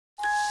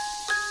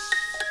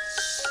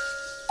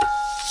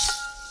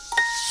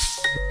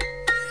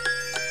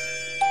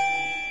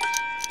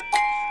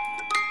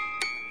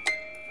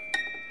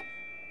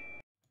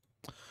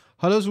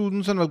Hello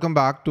students and welcome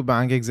back to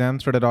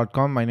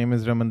bankexamstudy.com. My name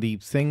is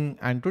Ramandeep Singh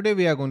and today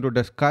we are going to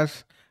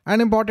discuss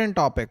an important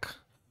topic.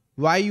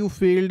 Why you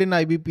failed in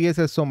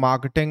IBPS SO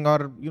Marketing,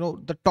 or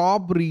the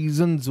top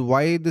reasons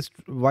why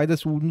the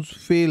students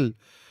fail.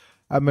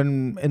 I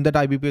mean in that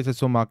IBPS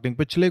SO Marketing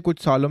पिछले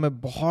कुछ सालों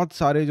में बहुत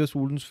सारे जो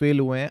students fail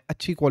हुए हैं,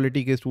 अच्छी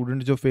क्वालिटी के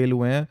स्टूडेंट्स जो फेल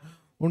हुए हैं,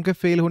 उनके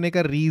फेल होने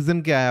का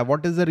रीज़न क्या है?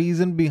 What is the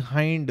reason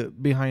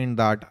behind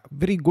that?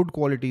 Very good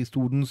quality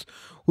students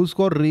who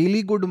score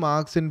really good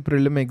marks in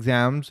prelim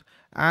exams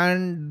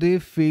and they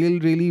fail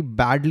really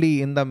badly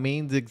in the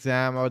mains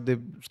exam, or they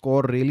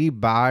score really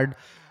bad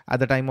at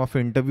the time of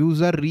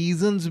interviews. There are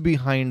reasons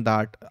behind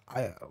that.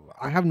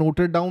 I have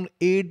noted down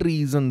 8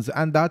 reasons,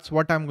 and that's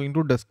what I'm going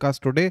to discuss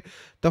today.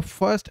 The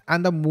first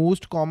and the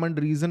most common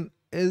reason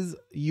is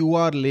you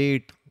are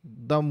late.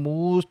 The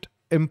most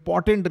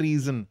important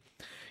reason: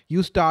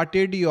 you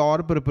started your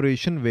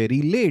preparation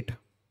very late.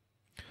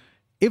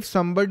 If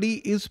somebody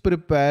is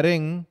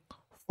preparing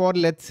for,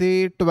 let's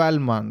say,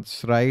 12 months,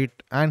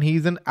 right, and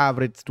he's an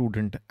average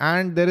student,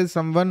 and there is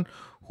someone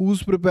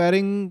who's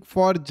preparing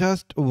for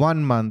just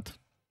 1 month,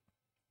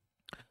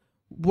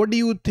 what do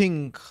you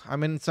think? I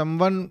mean,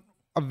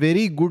 a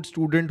very good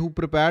student who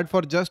prepared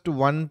for just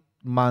 1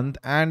 month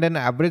and an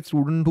average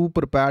student who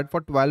prepared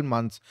for 12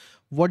 months,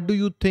 what do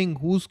you think?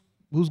 Who's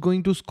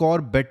going to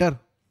score better?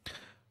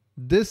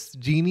 This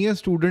genius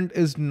student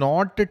is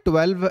not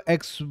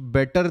 12x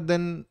better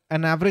than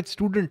an average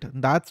student.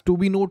 That's to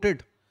be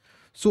noted.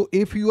 So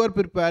if you are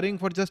preparing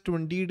for just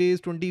 20 days,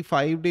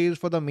 25 days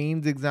for the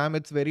mains exam,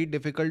 it's very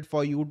difficult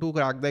for you to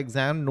crack the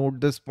exam. Note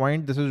this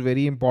point. This is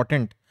very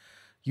important.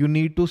 You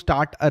need to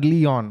start early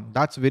on.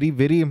 That's very,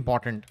 very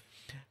important.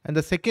 And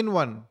the second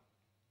one,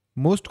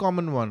 most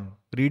common one,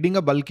 reading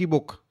a bulky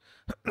book.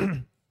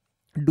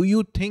 Do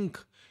you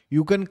think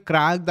you can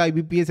crack the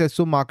IBPS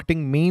SO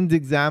Marketing mains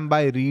exam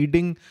by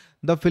reading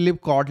the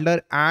Philip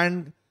Kotler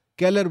and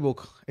Keller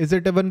book? Is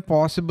it even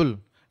possible?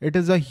 It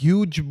is a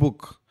huge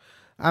book.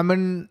 I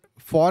mean,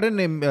 for an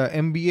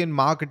MBA in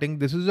marketing,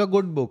 this is a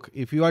good book.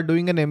 If you are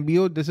doing an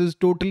MBO, this is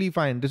totally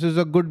fine. This is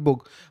a good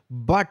book.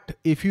 But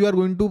if you are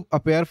going to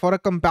appear for a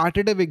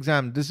competitive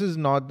exam, this is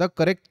not the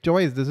correct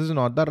choice. This is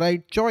not the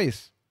right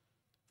choice.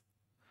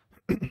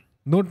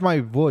 Note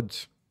my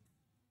words.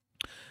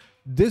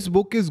 This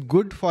book is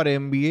good for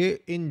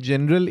MBA in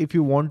general. If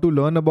you want to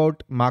learn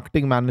about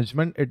marketing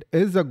management, it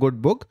is a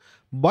good book.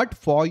 But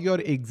for your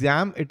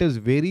exam, it is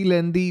very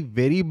lengthy,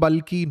 very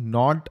bulky,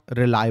 not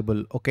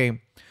reliable.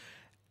 Okay.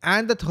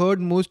 And the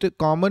third most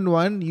common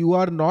one, you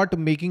are not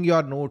making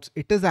your notes.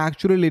 It is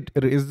actually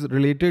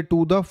related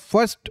to the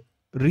first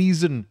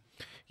reason.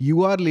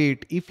 You are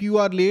late. If you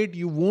are late,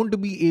 you won't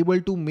be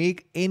able to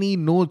make any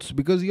notes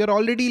because you are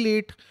already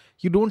late.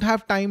 You don't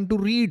have time to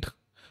read.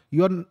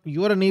 You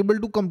are unable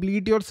to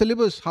complete your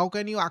syllabus. How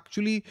can you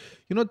actually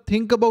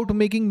think about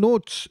making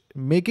notes?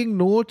 Making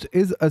notes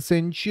is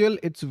essential.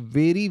 It's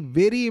very,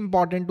 very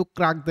important to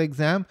crack the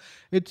exam.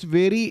 It's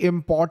very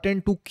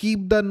important to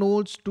keep the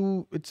notes.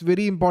 It's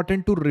very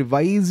important to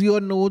revise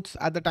your notes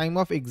at the time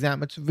of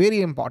exam. It's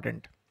very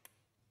important.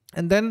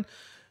 And then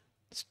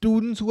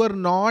students who are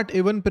not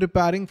even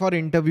preparing for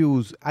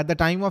interviews at the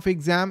time of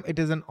exam, it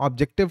is an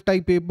objective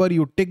type paper.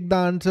 You tick the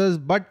answers.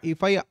 But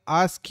if I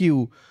ask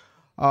you,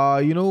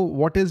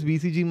 what is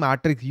BCG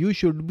matrix, you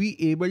should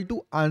be able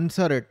to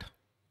answer it.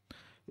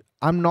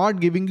 I'm not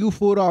giving you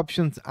 4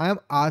 options. I'm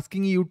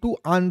asking you to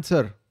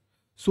answer.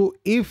 So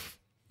if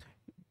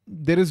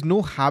there is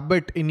no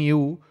habit in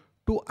you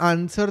to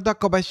answer the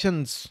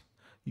questions,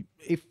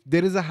 if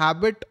there is a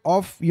habit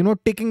of,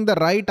 taking the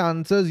right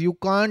answers, you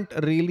can't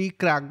really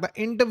crack the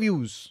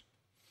interviews.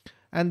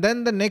 And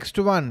then the next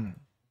one,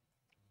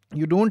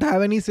 you don't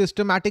have any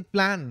systematic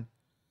plan.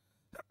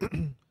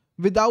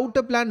 Without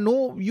a plan,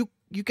 no,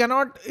 you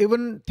cannot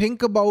even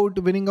think about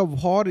winning a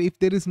war if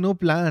there is no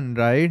plan,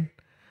 right?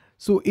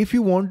 So if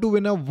you want to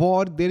win a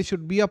war, there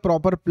should be a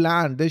proper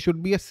plan. There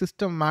should be a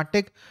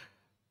systematic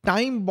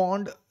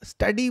time-bound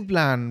study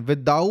plan.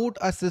 Without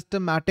a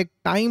systematic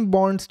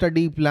time-bound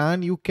study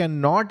plan, you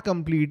cannot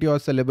complete your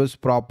syllabus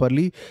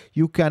properly.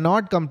 You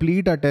cannot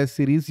complete a test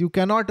series. You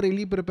cannot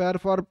really prepare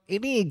for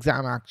any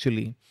exam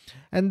actually.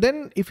 And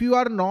then if you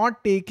are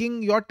not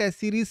taking your test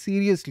series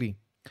seriously,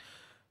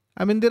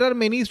 I mean, there are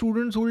many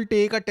students who will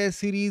take a test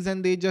series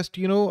and they just,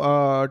 tick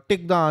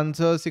the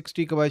answers,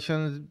 60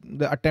 questions,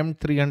 they attempt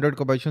 300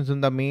 questions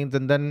in the mains,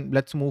 and then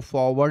let's move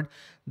forward.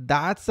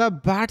 That's a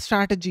bad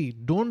strategy.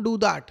 Don't do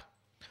that.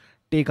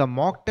 Take a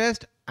mock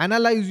test,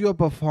 analyze your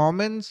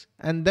performance,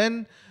 and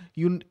then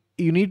you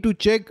need to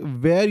check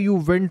where you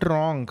went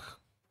wrong.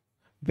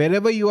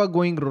 Wherever you are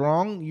going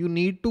wrong, you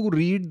need to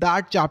read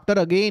that chapter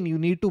again. You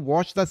need to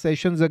watch the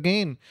sessions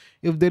again.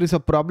 If there is a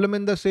problem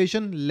in the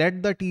session,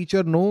 let the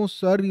teacher know,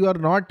 sir, you are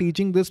not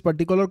teaching this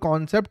particular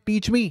concept.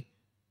 Teach me.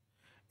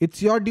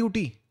 It's your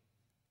duty.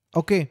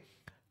 Okay.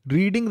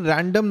 Reading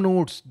random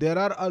notes. There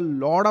are a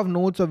lot of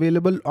notes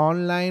available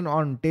online,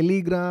 on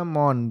Telegram,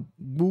 on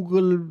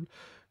Google.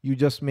 You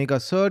just make a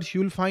search,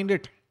 you'll find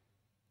it.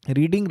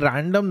 Reading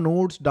random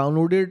notes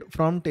downloaded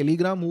from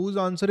Telegram, who's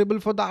answerable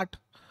for that?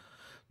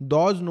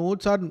 Those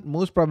notes are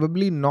most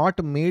probably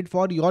not made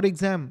for your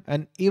exam.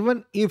 And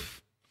even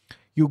if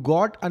you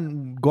got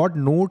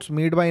notes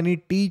made by any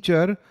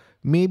teacher,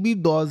 maybe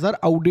those are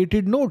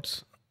outdated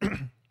notes.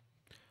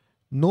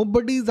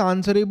 Nobody is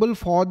answerable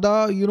for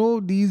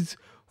the, these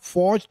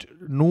forged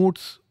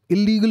notes,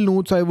 illegal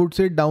notes, I would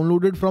say,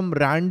 downloaded from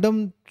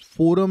random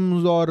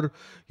forums or,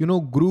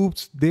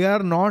 groups. They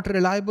are not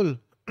reliable.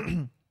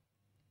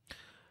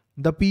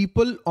 The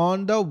people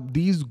on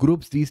these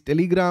groups, these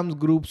telegrams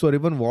groups or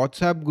even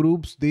WhatsApp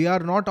groups, they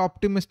are not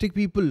optimistic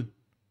people,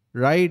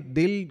 right?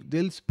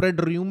 They'll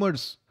spread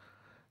rumors.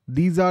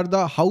 These are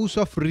the house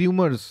of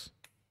rumors.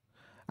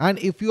 And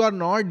if you are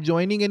not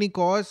joining any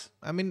course,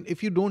 I mean,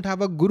 if you don't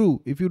have a guru,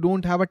 if you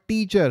don't have a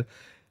teacher,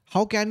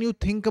 how can you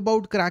think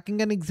about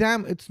cracking an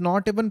exam? It's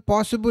not even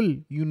possible.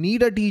 You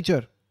need a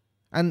teacher.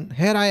 And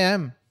here I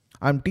am.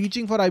 I'm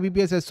teaching for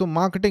IBPS SO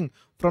Marketing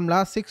from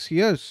last 6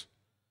 years.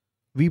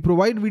 We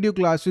provide video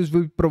classes,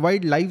 we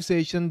provide live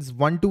sessions,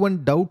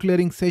 one-to-one doubt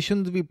clearing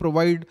sessions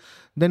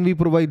then we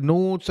provide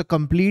notes, a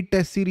complete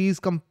test series,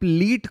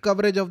 complete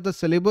coverage of the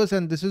syllabus,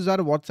 and this is our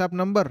WhatsApp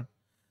number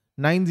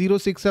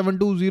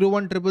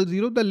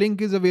 9067201000. The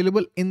link is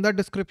available in the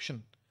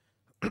description.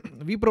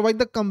 We provide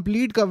the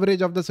complete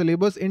coverage of the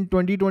syllabus in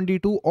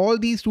 2022. All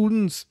these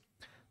students,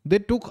 they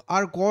took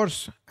our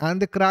course and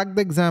they cracked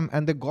the exam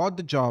and they got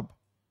the job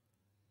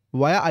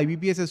via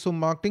IBPS SO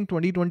Marketing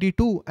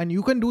 2022, and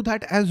you can do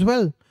that as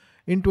well.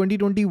 In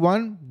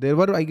 2021, there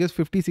were, I guess,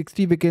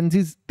 50-60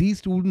 vacancies. These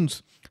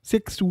students,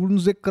 6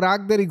 students, they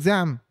cracked their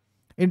exam.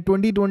 In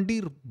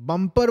 2020,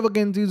 bumper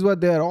vacancies were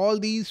there. All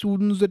these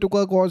students, they took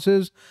our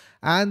courses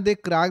and they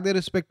cracked their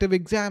respective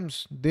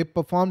exams. They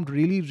performed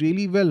really,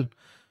 really well.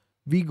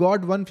 We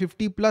got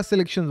 150 plus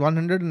selections.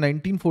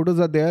 119 photos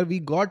are there. We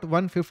got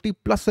 150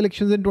 plus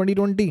selections in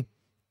 2020.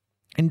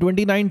 In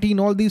 2019,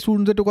 all these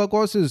students, they took our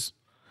courses.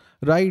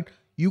 Right?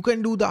 You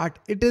can do that.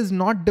 It is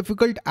not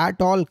difficult at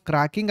all.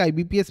 Cracking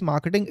IBPS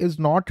marketing is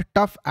not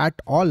tough at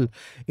all.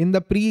 In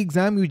the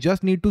pre-exam, you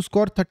just need to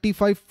score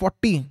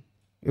 35-40.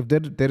 If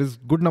there is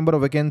good number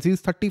of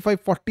vacancies,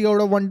 35-40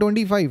 out of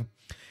 125.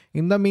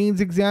 In the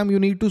mains exam, you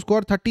need to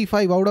score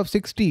 35 out of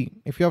 60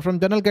 if you're from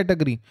general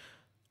category.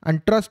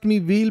 And trust me,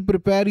 we'll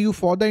prepare you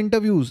for the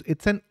interviews.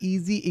 It's an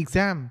easy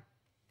exam.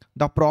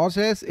 The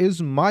process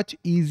is much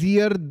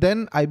easier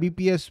than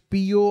IBPS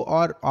PO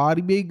or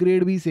RBI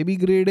grade B,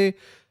 SEBI grade A.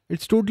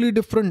 It's totally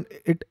different.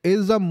 It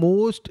is the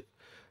most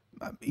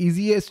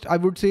easiest, I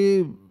would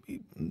say,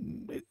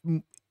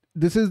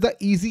 this is the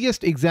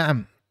easiest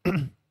exam,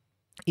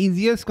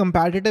 easiest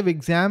competitive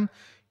exam,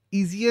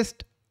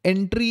 easiest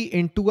entry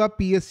into a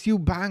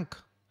PSU bank.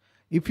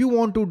 If you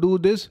want to do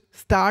this,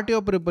 start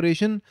your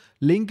preparation.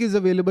 Link is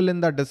available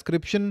in the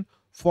description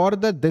for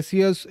this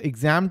year's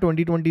exam,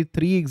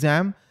 2023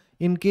 exam.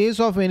 In case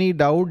of any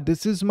doubt,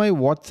 this is my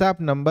WhatsApp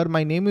number.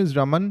 My name is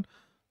Raman.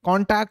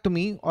 Contact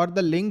me, or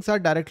the links are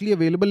directly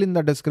available in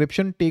the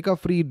description. Take a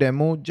free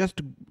demo. Just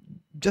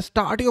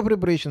start your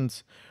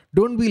preparations.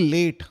 Don't be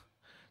late.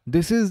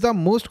 This is the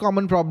most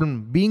common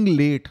problem, being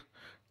late.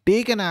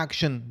 Take an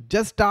action.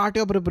 Just start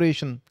your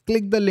preparation.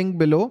 Click the link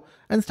below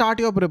and start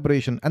your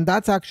preparation. And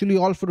that's actually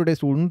all for today,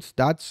 students.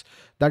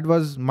 That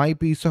was my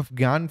piece of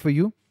gyan for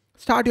you.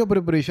 Start your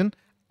preparation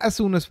as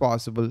soon as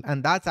possible.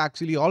 And that's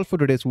actually all for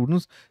today,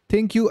 students.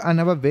 Thank you and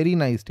have a very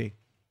nice day.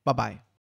 Bye-bye.